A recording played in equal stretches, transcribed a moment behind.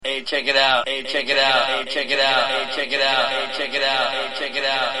Hey, check it out. Hey, check it out. Hey, check it out. Hey, check it out. Hey, check it out. Hey, check it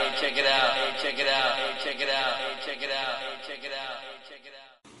out. Hey, check it out. Hey, check it out. Hey, check it out. Hey, check it out. Hey, check it out. Hey, check it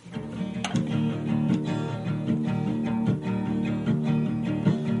out.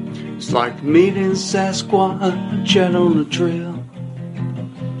 It's like meeting Sasquatch out on the trail.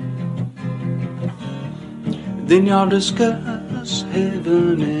 Then y'all discuss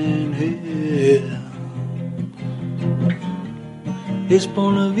heaven and hell. His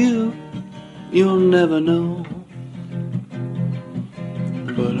point of view, you'll never know.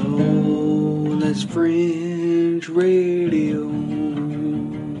 But oh, that's Fringe Radio.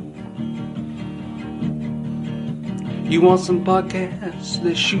 You want some podcasts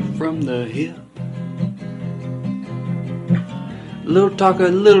that shoot from the hip? Little talk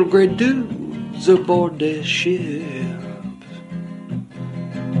of little gray dudes aboard their ship.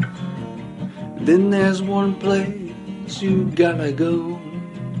 Then there's one place you gotta go.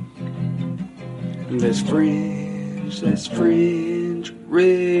 That's Fringe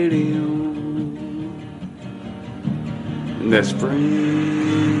Radio. That's Fringe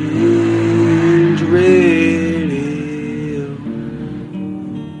Radio.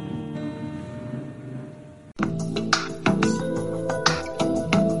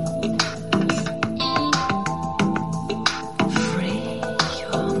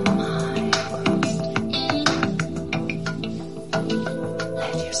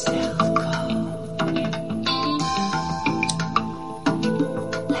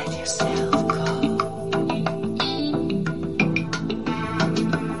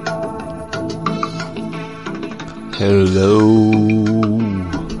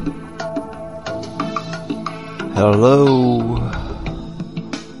 Hello.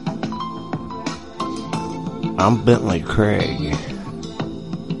 I'm Bentley Craig,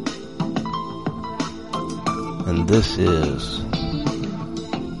 and this is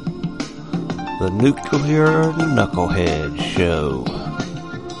the Nuclear Knucklehead Show,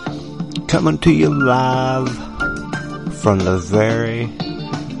 coming to you live from the very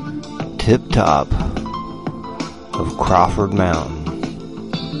tip-top of Crawford Mountain.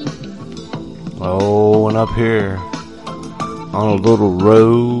 Oh, and up here on a little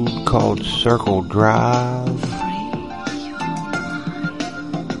road called Circle Drive,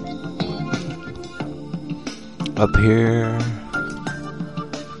 up here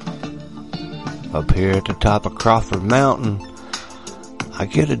at the top of Crawford Mountain, I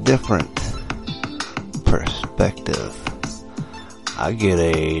get a different perspective. I get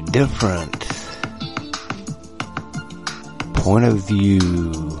a different point of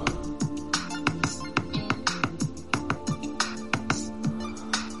view.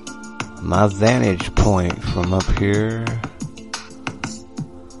 My vantage point from up here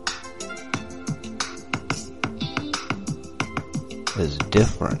is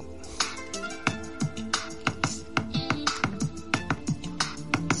different.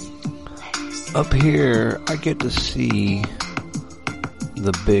 Up here, I get to see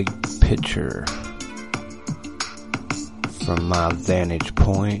the big picture from my vantage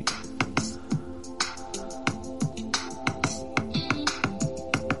point.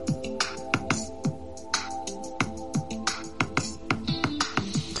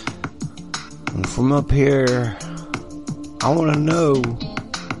 And from up here, I want to know,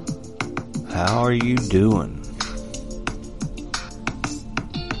 how are you doing?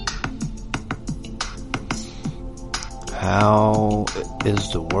 How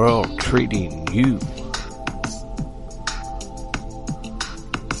is the world treating you?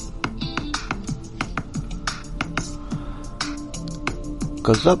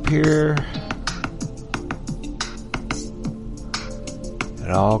 Because up here, it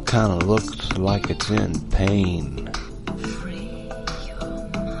all kind of looks like it's in pain.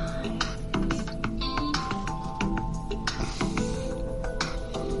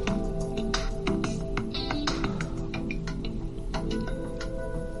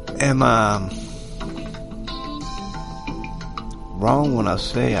 Am I wrong when I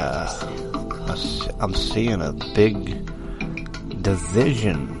say I'm seeing a big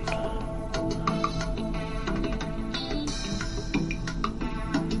division?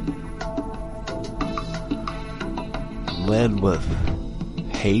 Led with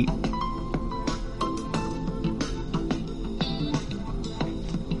hate?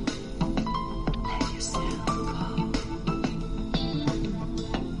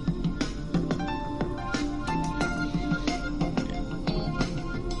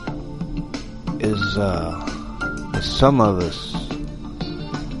 Is some of us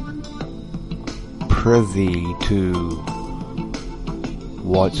privy to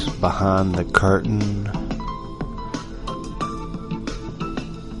what's behind the curtain?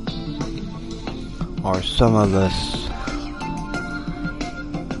 Are some of us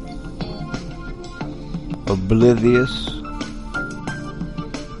oblivious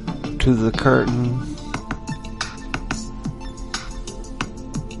to the curtain?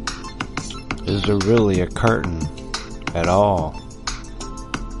 Is there really a curtain at all?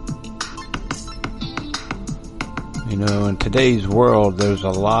 You know, in today's world, there's a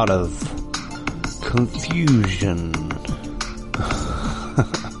lot of confusion.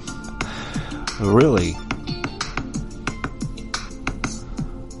 Really.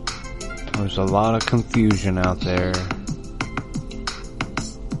 There's a lot of confusion out there.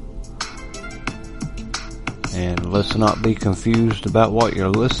 And let's not be confused about what you're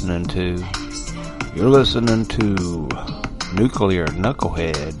listening to. You're listening to Nuclear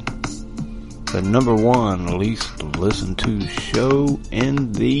Knucklehead, the number one least listened to show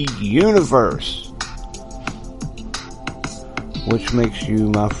in the universe. Which makes you,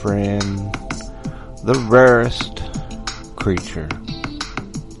 my friend, the rarest creature.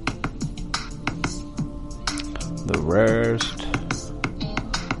 The rarest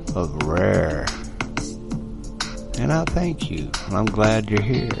of rare. And I thank you. And I'm glad you're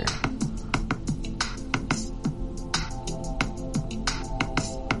here.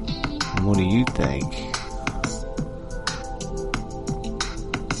 And what do you think?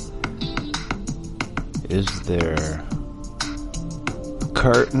 Is there a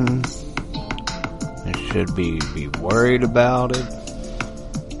curtain? And should be worried about it?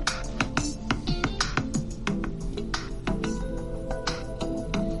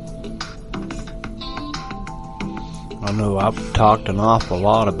 I know I've talked an awful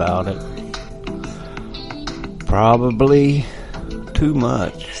lot about it. Probably too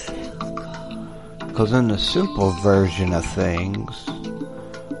much. Because in the simple version of things,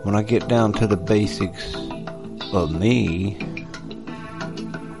 when I get down to the basics of me,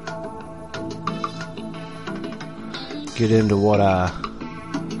 get into what I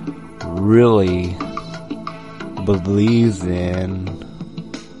really believe in,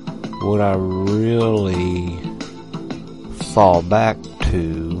 what I really fall back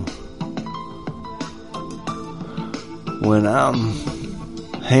to when I'm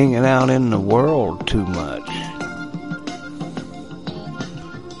hanging out in the world too much.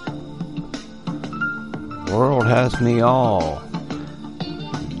 The world has me all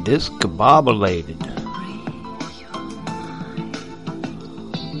discombobulated,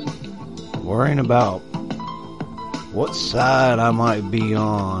 worrying about what side I might be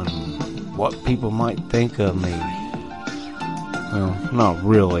on, what people might think of me. Well, not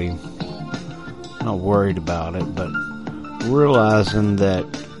really. Not worried about it, but realizing that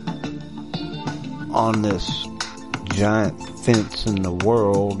on this giant fence in the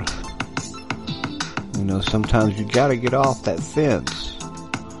world, you know, sometimes you gotta get off that fence.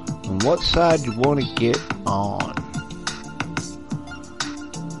 And what side you want to get on.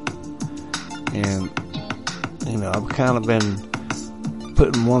 And, you know, I've kind of been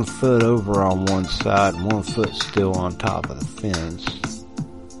putting one foot over on one side and one foot still on top of the fence.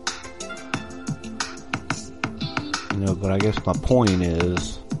 You know, but I guess my point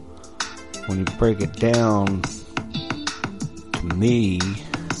is, when you break it down to me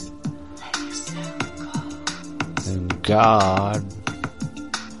and God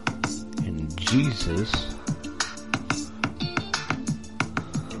and Jesus,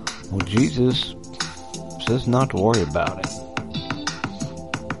 well, Jesus says not to worry about it.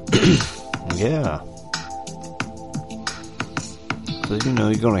 Yeah. So, you know,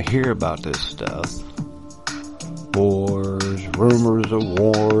 you're gonna hear about this stuff. Wars, rumors of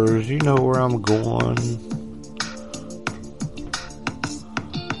wars, you know where I'm going.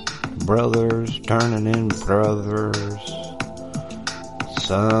 Brothers turning in brothers.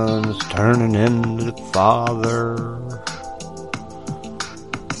 Sons turning into father.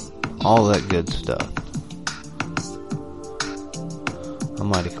 All that good stuff. I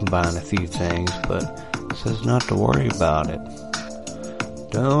might have combined a few things, but it says not to worry about it.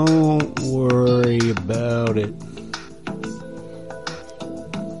 Don't worry about it.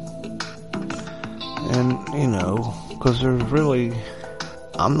 And, you know, because there's really,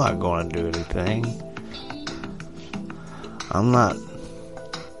 I'm not going to do anything. I'm not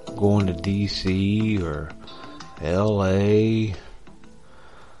going to DC or LA.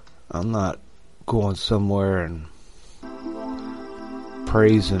 I'm not going somewhere and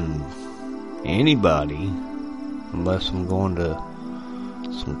praising anybody unless I'm going to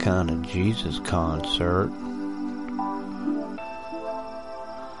some kind of Jesus concert.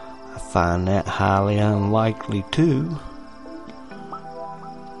 I find that highly unlikely too.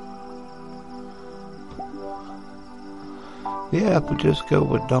 Yeah, but just go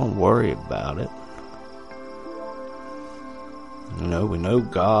with don't worry about it. You know, we know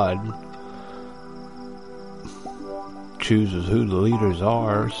God chooses who the leaders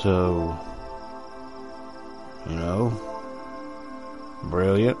are, so, you know,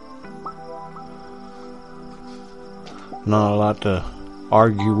 brilliant. Not a lot to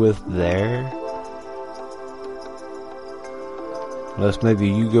argue with there. Unless maybe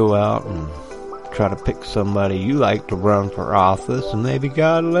you go out and try to pick somebody you like to run for office, and maybe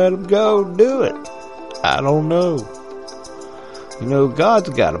God let them go do it. I don't know. You know, God's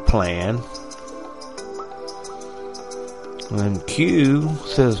got a plan. And Q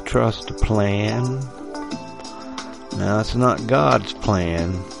says trust the plan. Now, it's not God's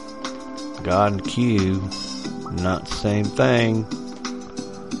plan. God and Q, not the same thing.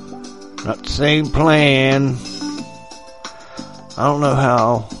 Not the same plan. I don't know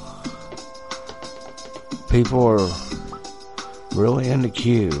how people are really into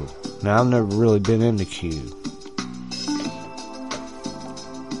Q. Now, I've never really been into Q.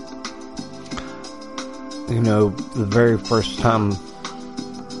 You know, the very first time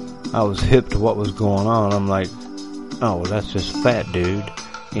I was hip to what was going on, I'm like, oh, well, that's just a fat dude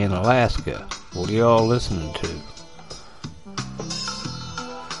in Alaska. What are y'all listening to?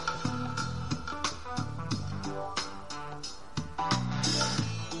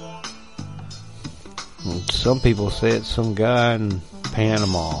 Some people say it's some guy in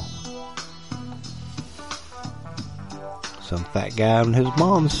Panama. Some fat guy in his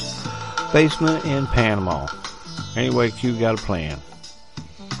mom's basement in Panama. Anyway, Q got a plan.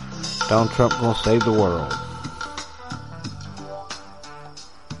 Donald Trump gonna save the world.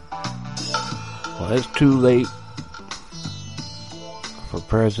 Well, it's too late for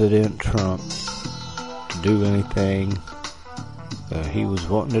President Trump to do anything that he was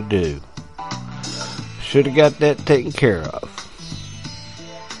wanting to do. Should have got that taken care of.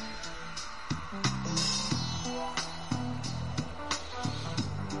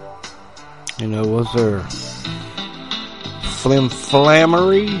 You know, was there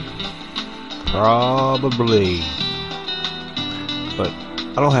flammery? Probably. But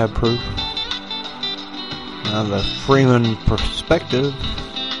I don't have proof. Now, the Freeman Perspective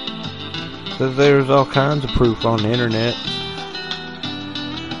says there's all kinds of proof on the internet.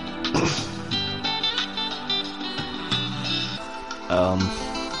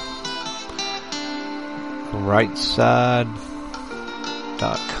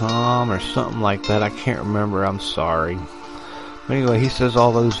 RightSide.com or something like that. I can't remember. I'm sorry. But anyway, he says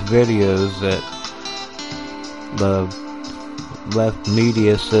all those videos that the left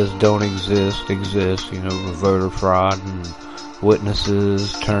media says don't exist. You know, voter fraud and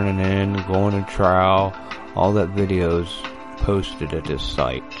witnesses turning in, going to trial. All that videos posted at this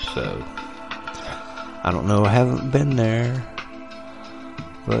site. So I don't know. I haven't been there.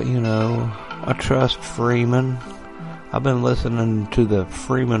 But, you know, I trust Freeman. I've been listening to the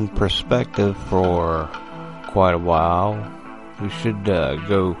Freeman Perspective for quite a while. We should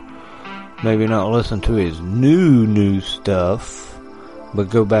go, maybe not listen to his new stuff, but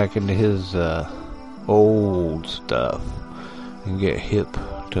go back into his old stuff and get hip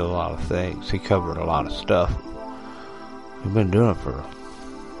to a lot of things. He covered a lot of stuff. He's been doing it for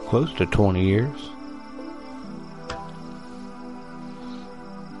close to 20 years.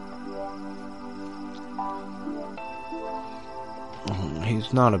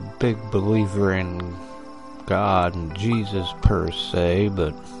 He's not a big believer in God and Jesus per se,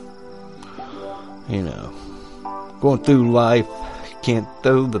 but, you know, going through life, can't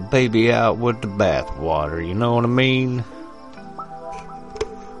throw the baby out with the bathwater, you know what I mean?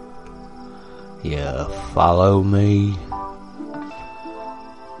 Yeah, follow me.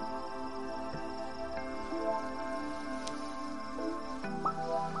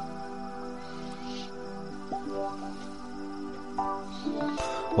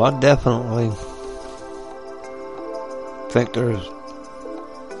 Well, I definitely think there's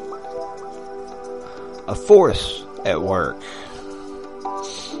a force at work.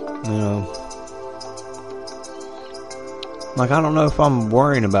 You know, like, I don't know if I'm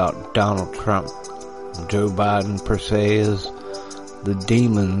worrying about Donald Trump, Joe Biden per se, as the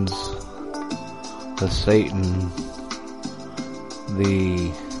demons, the Satan,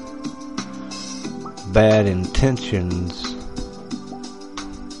 the bad intentions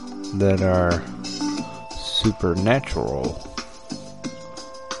that are supernatural.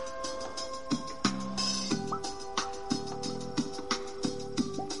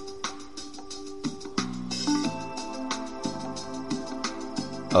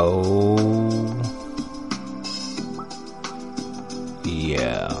 Oh,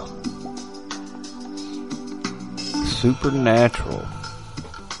 yeah. Supernatural.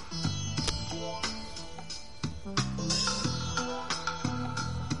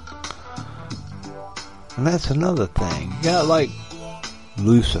 And that's another thing. You got like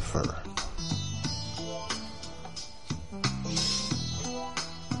Lucifer.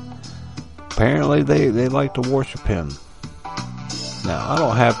 Apparently they like to worship him. Now, I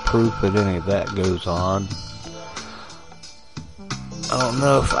don't have proof that any of that goes on. I don't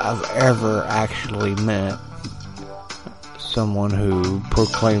know if I've ever actually met someone who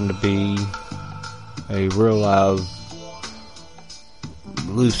proclaimed to be a real live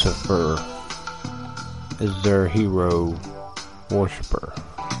Lucifer is their hero worshiper.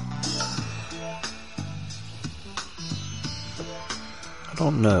 I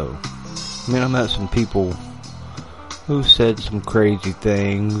don't know. I mean, I met some people who said some crazy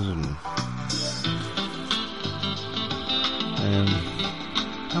things, and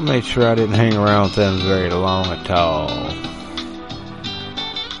I made sure I didn't hang around with them very long at all.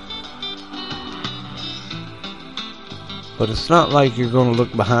 But it's not like you're going to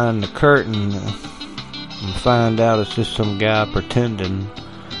look behind the curtain and find out it's just some guy pretending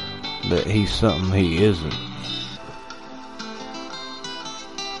that he's something he isn't.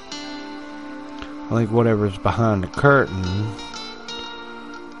 I think whatever's behind the curtain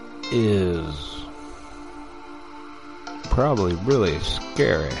is probably really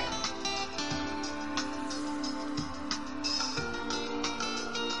scary.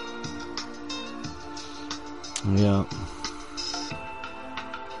 Yeah.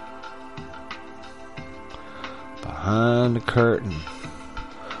 Behind the curtain.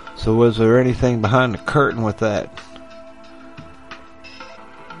 So was there anything behind the curtain with that?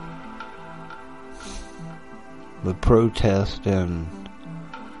 The protest in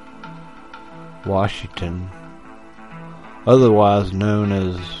Washington, otherwise known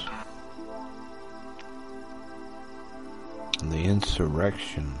as the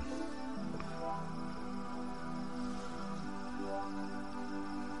insurrection.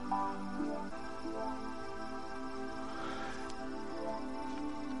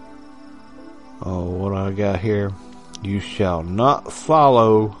 Oh, what I got here? You shall not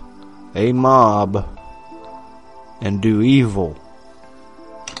follow a mob and do evil.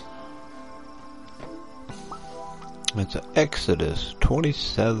 It's Exodus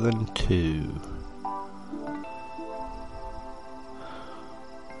 27:2.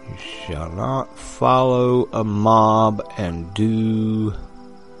 You shall not follow a mob and do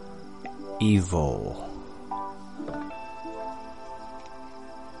evil.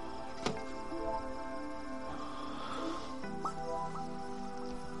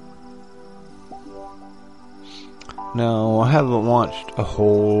 Now, I haven't watched a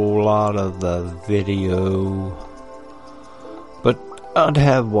whole lot of the video, but I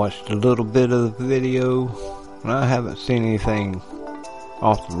have watched a little bit of the video, and I haven't seen anything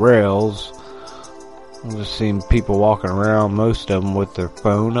off the rails. I've just seen people walking around, most of them with their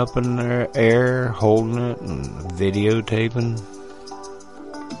phone up in their air, holding it and videotaping.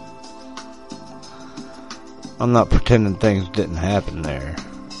 I'm not pretending things didn't happen there,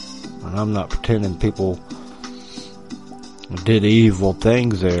 and I'm not pretending people did evil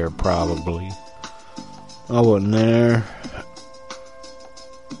things there, probably. I wasn't there.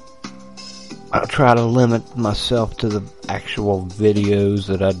 I try to limit myself to the actual videos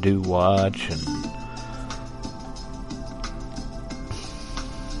that I do watch, and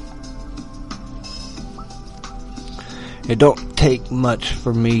it don't take much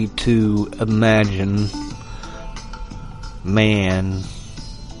for me to imagine man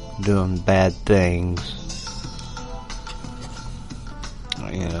doing bad things.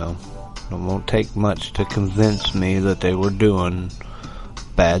 You know, it won't take much to convince me that they were doing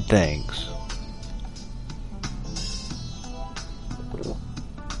bad things.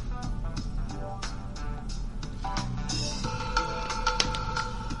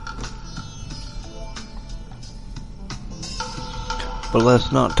 But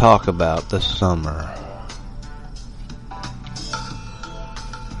let's not talk about the summer.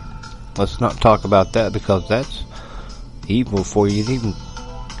 Let's not talk about that, because that's evil before you even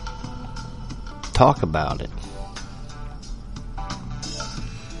talk about it.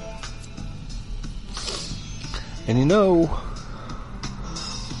 And you know,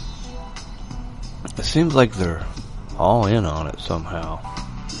 it seems like they're all in on it somehow.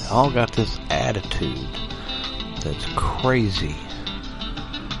 They all got this attitude that's crazy.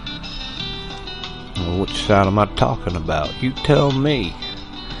 Well, which side am I talking about? You tell me.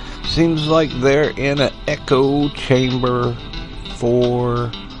 Seems like they're in an echo chamber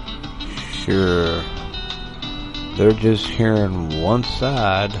for sure. They're just hearing one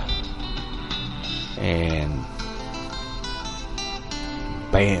side, and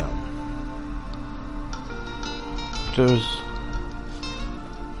bam, there's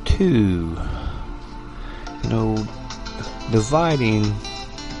two. You know, dividing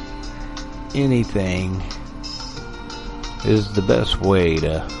anything is the best way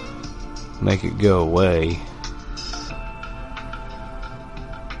to make it go away.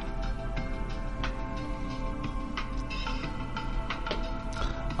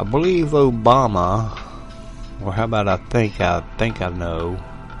 I believe Obama, or how about I think I know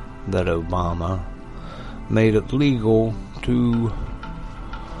that Obama made it legal to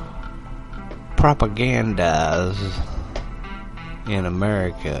propagandize in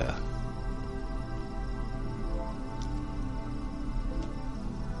America.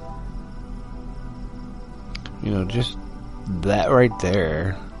 You know, just that right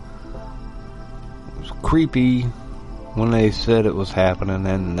there was creepy when they said it was happening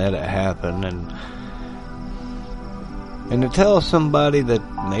and that it happened, and to tell somebody that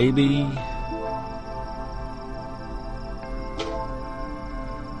maybe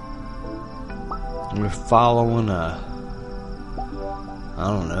you're following I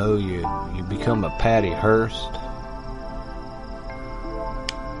don't know, you become a Patty Hearst.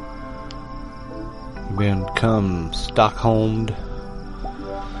 You become Stockholmed.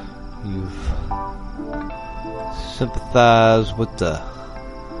 You've sympathized with the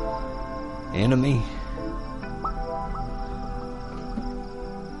enemy.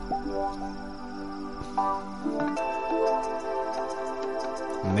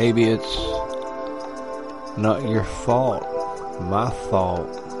 Maybe it's not your fault, my fault.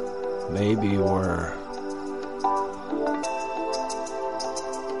 Maybe we're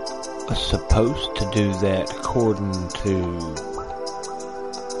supposed to do that according to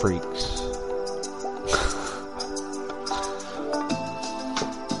freaks.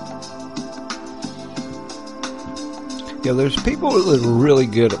 Yeah, there's people that are really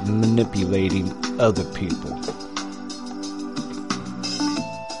good at manipulating other people.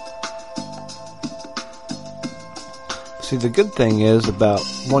 See, the good thing is about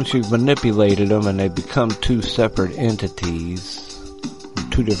once you've manipulated them and they become two separate entities,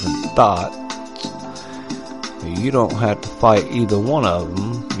 two different thoughts, you don't have to fight either one of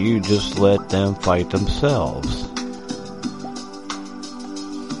them. You just let them fight themselves.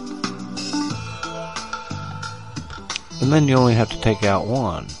 And then you only have to take out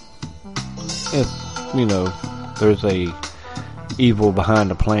one. If, you know, there's a evil behind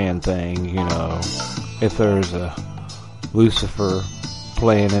the plan thing, you know, if there's a Lucifer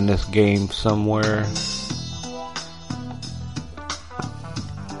playing in this game somewhere,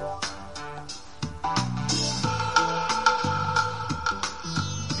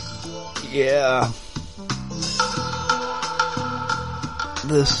 yeah,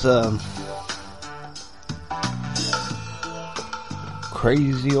 this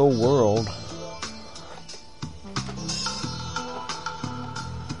crazy old world.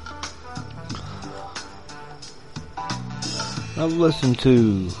 I've listened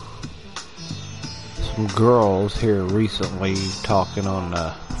to some girls here recently talking on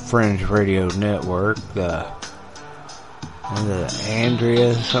the Fringe Radio Network, the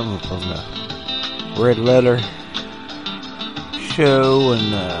Andrea, something from the Red Letter show,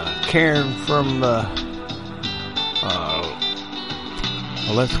 and Karen from the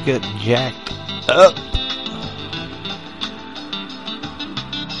Let's Get Jacked Up,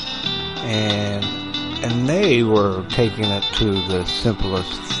 and they were taking it to the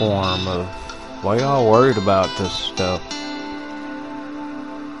simplest form of, why y'all worried about this stuff?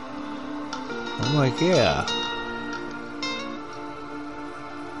 I'm like, yeah.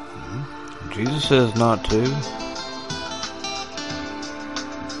 Jesus says not to.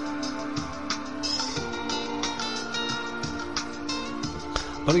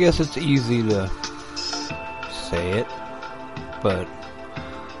 But I guess it's easy to say it, but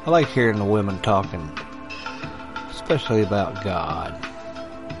I like hearing the women talking, especially about God,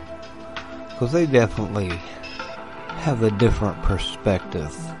 because they definitely have a different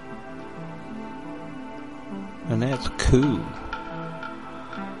perspective, and that's cool.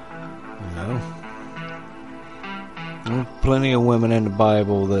 You know, there's plenty of women in the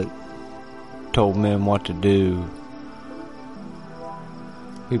Bible that told men what to do.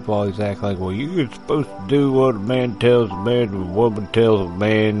 People always act like, well, you're supposed to do what a man tells a man, and a woman tells a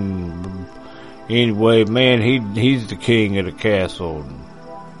man. Anyway, man, he's the king of the castle.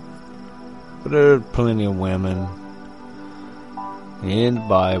 But there's plenty of women in the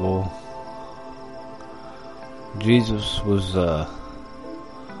Bible. Jesus was,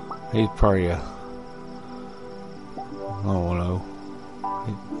 he's probably I don't know,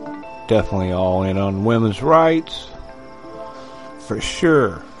 he's definitely all in on women's rights. For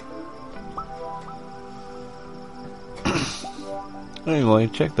sure. Anyway,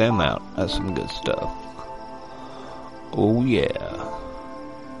 check them out. That's some good stuff. Oh yeah.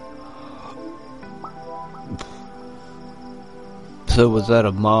 So was that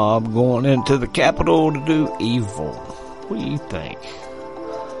a mob going into the Capitol to do evil? What do you think?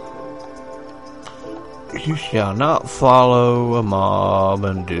 You shall not follow a mob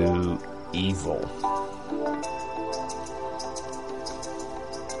and do evil.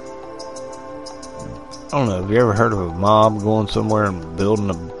 I don't know, have you ever heard of a mob going somewhere and building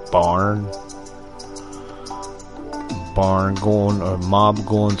a barn? Or a mob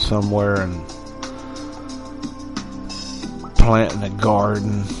going somewhere and planting a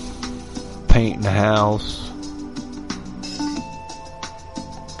garden, painting a house,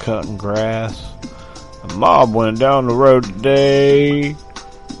 cutting grass. A mob went down the road today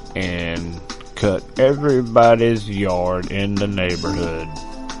and cut everybody's yard in the neighborhood.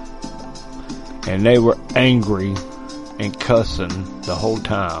 And they were angry and cussing the whole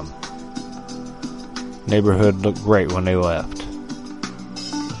time. Neighborhood looked great when they left.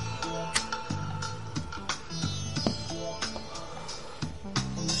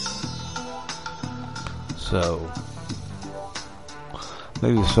 So,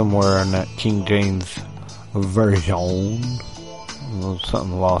 maybe somewhere in that King James version,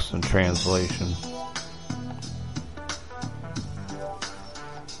 something lost in translation.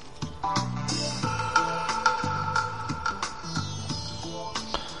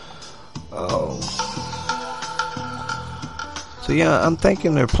 Oh. So yeah, I'm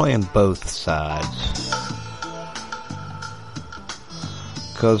thinking they're playing both sides.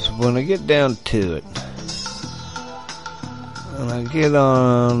 Because when I get down to it, and I get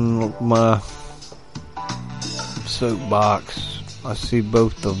on my soapbox, I see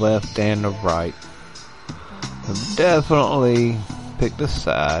both the left and the right. I've definitely picked a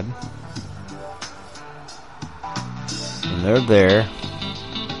side. And they're there.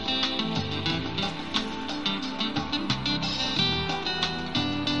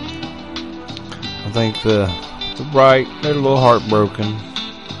 I think the right, they're a little heartbroken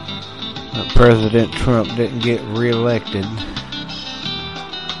that President Trump didn't get reelected.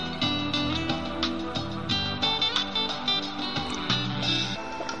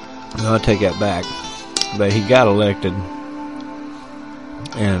 No, I take that back. But he got elected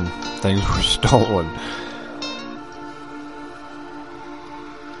and things were stolen.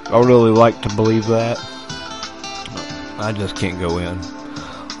 I really like to believe that. I just can't go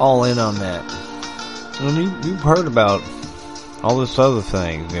all in on that. And you've heard about all this other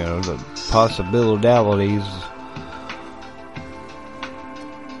things, the possibilities.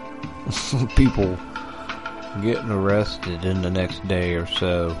 People getting arrested in the next day or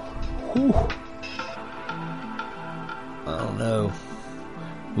so. Whew. I don't know.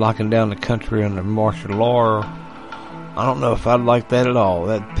 Locking down the country under martial law. I don't know if I'd like that at all.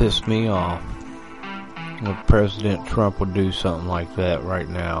 That pissed me off. If President Trump would do something like that right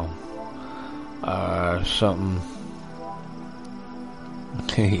now.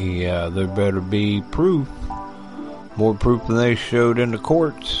 Yeah, there better be proof. More proof than they showed in the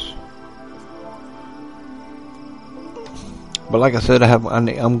courts. But like I said,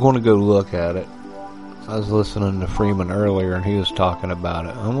 I'm going to go look at it. I was listening to Freeman earlier and he was talking about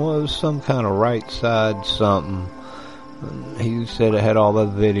it. And it was some kind of right side something. And he said it had all that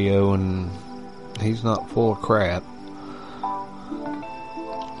video and he's not full of crap.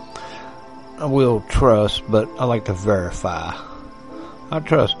 I will trust, but I like to verify. I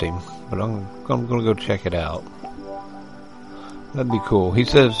trust him, but I'm going to go check it out. That'd be cool. He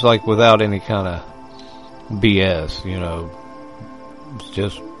says like without any kind of BS, it's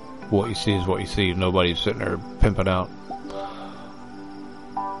just what you see is what you see. Nobody's sitting there pimping out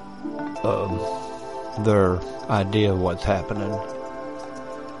their idea of what's happening.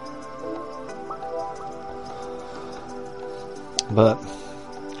 But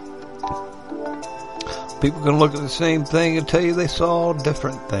people can look at the same thing and tell you they saw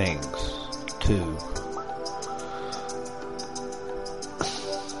different things too.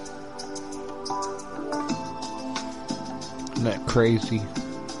 Isn't that crazy?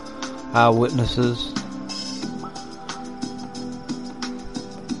 Eyewitnesses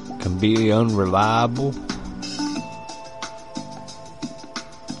can be unreliable.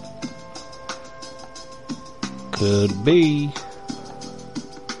 Could be.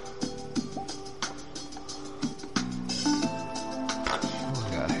 What we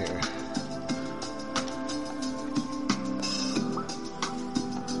got here?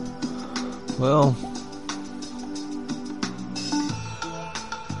 Well,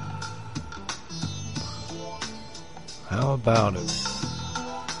 how about it?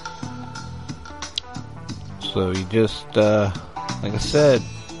 So you just, like I said,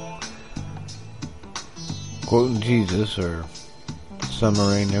 quoting Jesus or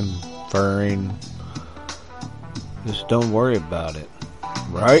summarizing, inferring. Just don't worry about it,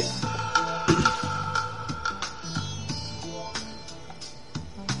 right?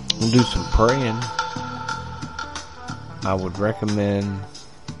 We'll do some praying. I would recommend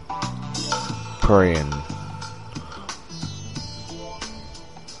praying.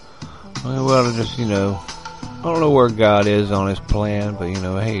 Well, just, I don't know where God is on his plan, but,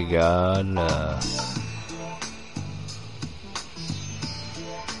 hey, God,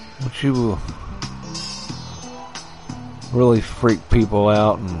 would you really freak people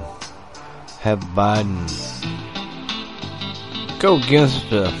out and have Biden go against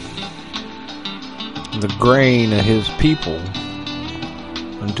the grain of his people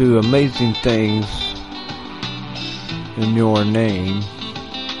and do amazing things in your name?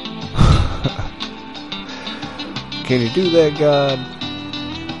 Can you do that, God?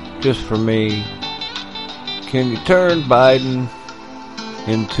 Just for me? Can you turn Biden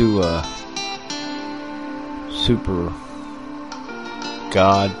into a super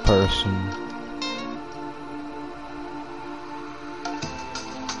God person?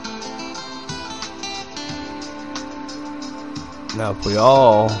 Now, if we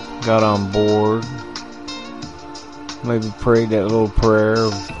all got on board, maybe prayed that little prayer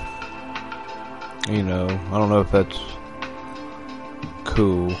of, I don't know if that's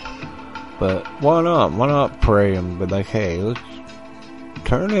cool, but why not? Why not pray and be like, hey, let's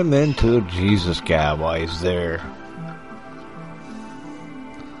turn him into a Jesus guy while he's there.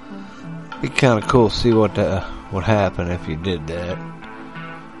 Be kind of cool to see what would happen if you did that.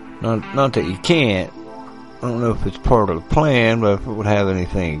 Not that you can't. I don't know if it's part of the plan, but if it would have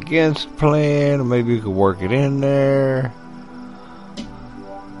anything against the plan, or maybe you could work it in there.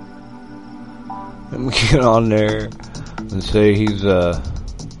 Let me get on there and say he's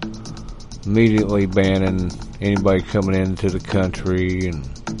immediately banning anybody coming into the country and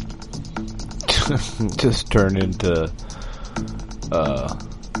just turn into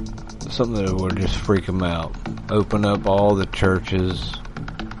something that would just freak them out. Open up all the churches.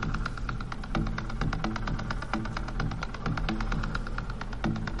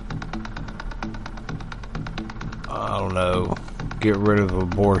 I don't know. Get rid of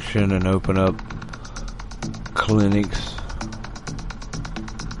abortion and open up clinics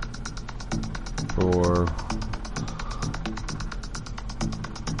for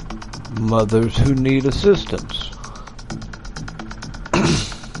mothers who need assistance.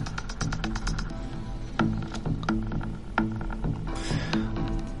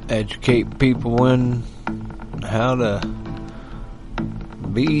 Educate people in how to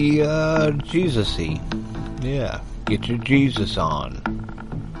be Jesus-y. Yeah, get your Jesus on.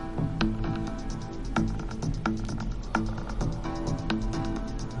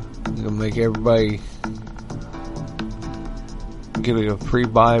 You're gonna make everybody get a free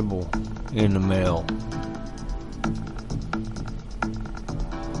Bible in the mail.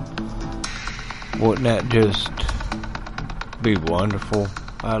 Wouldn't that just be wonderful?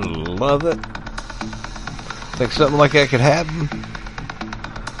 I love it. Think something like that could happen.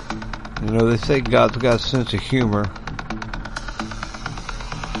 They say God's got a sense of humor.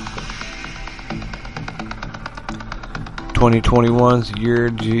 '21's the year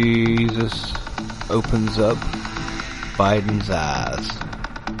Jesus opens up Biden's eyes.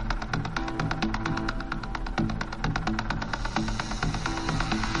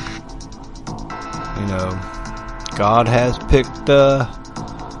 God has picked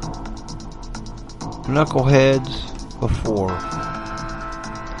knuckleheads before.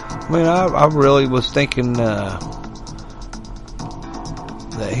 I mean, I really was thinking that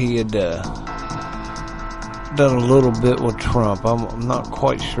he had done a little bit with Trump. I'm not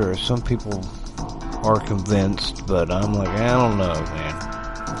quite sure. Some people are convinced, but I'm like, I don't know,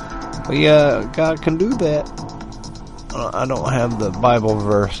 man. But yeah, God can do that. I don't have the Bible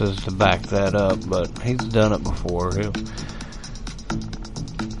verses to back that up, but he's done it before. He'll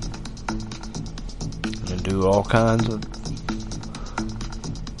do all kinds of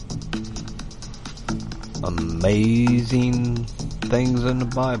amazing things in the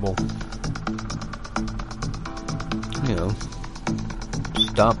Bible.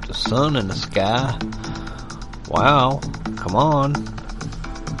 Stop the sun in the sky. Wow, come on.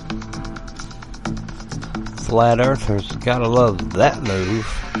 Flat earthers gotta love that move.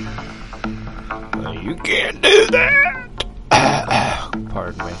 You can't do that.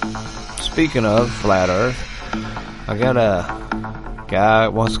 Pardon me. Speaking of flat earth, I got a guy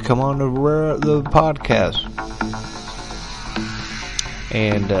that wants to come on the podcast.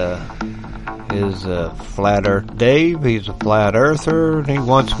 And is Flat Earth Dave. He's a flat earther, and he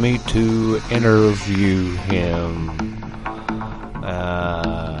wants me to interview him.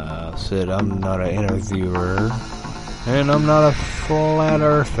 Said I'm not an interviewer, and I'm not a flat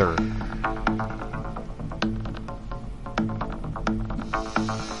earther.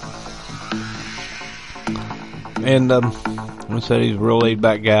 And I said he's a real laid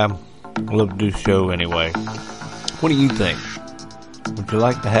back guy. Love to do the show anyway. What do you think? Would you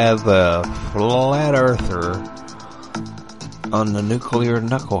like to have a flat earther on the Nuclear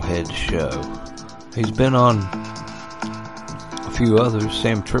Knucklehead show? He's been on a few others.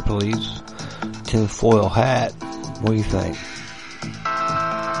 Sam Tripoli's Tinfoil Hat. What do you think?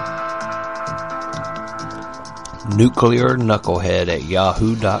 Nuclear Knucklehead at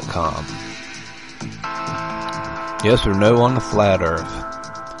yahoo.com. Yes or no on the flat earth?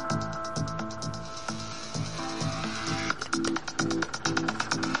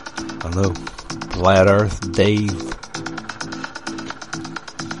 I know. Flat Earth Dave.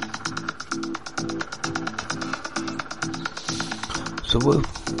 So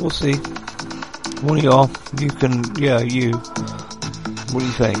we'll see. One of y'all, you. What do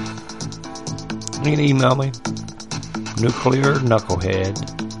you think? You can email me. Nuclear Knucklehead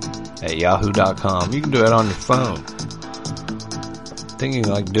at yahoo.com. You can do it on your phone. Thinking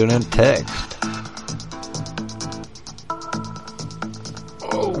like doing it in text.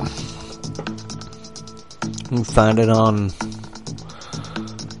 Oh. You can find it on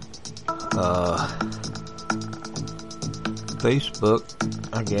Facebook,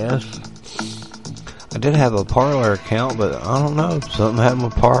 I guess. I did have a Parler account, but I don't know. Something happened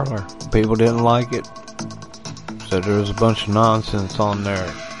with Parler. People didn't like it. Said there was a bunch of nonsense on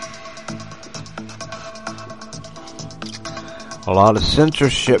there. A lot of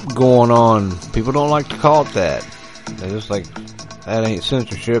censorship going on. People don't like to call it that. They're just like, that ain't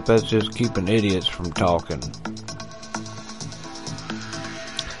censorship, that's just keeping idiots from talking.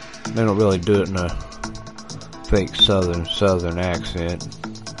 They don't really do it in a fake southern accent.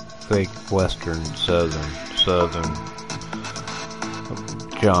 Fake western southern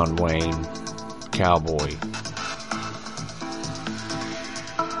John Wayne cowboy.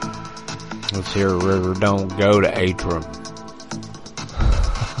 Let's hear a river don't go to Atrum.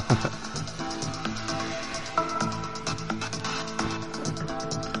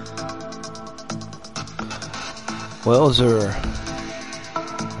 Well, is there a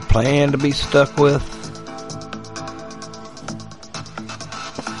plan to be stuck with?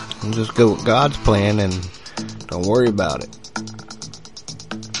 And just go with God's plan and don't worry about it.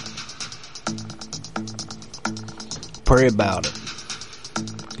 Pray about it.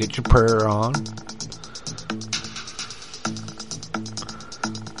 Get your prayer on.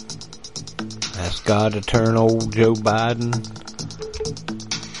 Ask God to turn old Joe Biden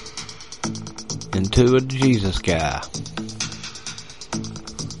into a Jesus guy.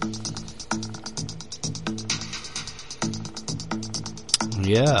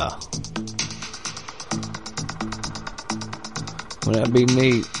 Yeah. Wouldn't that be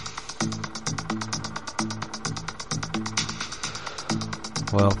neat?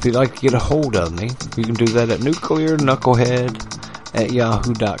 Well, if you'd like to get a hold of me, you can do that at nuclearknucklehead at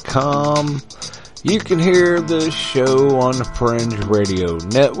yahoo.com. You can hear the show on the Fringe Radio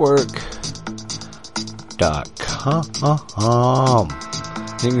Network.com.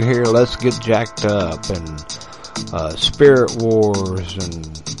 You can hear Let's Get Jacked Up and Spirit Wars and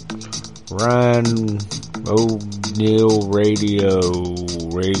Ryan O'Neill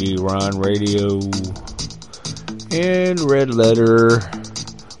Ron Radio, and Red Letter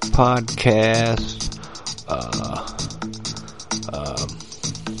Podcast,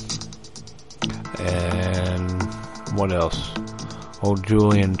 and what else? Old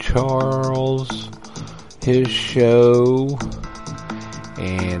Julian Charles, his show,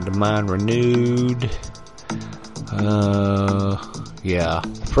 and Mind Renewed. Yeah,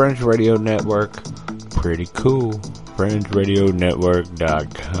 Fringe Radio Network, pretty cool.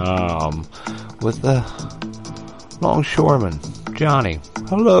 FringeRadioNetwork.com with the longshoreman, Johnny.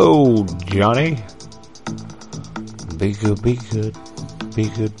 Hello, Johnny. Be good, be good. Be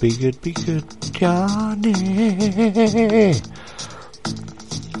good, be good, be good, Johnny.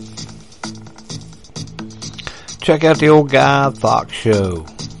 Check out the old Guy Fox show.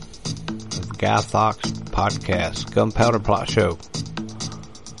 The Guy Fox podcast, Gunpowder Plot Show.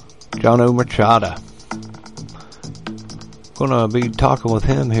 John O. Machado. Gonna be talking with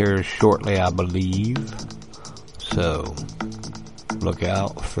him here shortly, I believe. So, look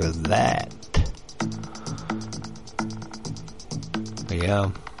out for that.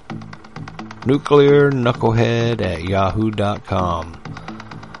 Yeah. Nuclear Knucklehead at yahoo.com.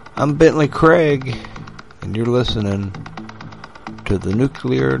 I'm Bentley Craig, and you're listening to the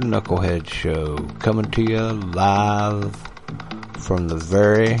Nuclear Knucklehead Show, coming to you live from the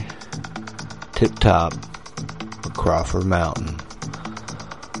very tip-top of Crawford Mountain.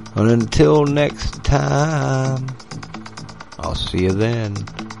 And until next time, I'll see you then.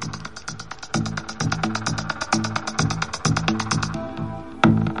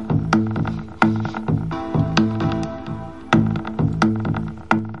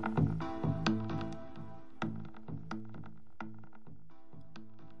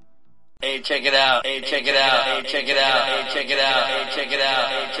 Hey, check it out. Hey, check it out. Hey, check it out. Hey, check it out. Hey, check it out.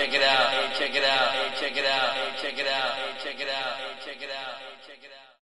 Hey, check it out. Hey, check it out. Hey, check it out. Hey, check it out. Hey, check it out.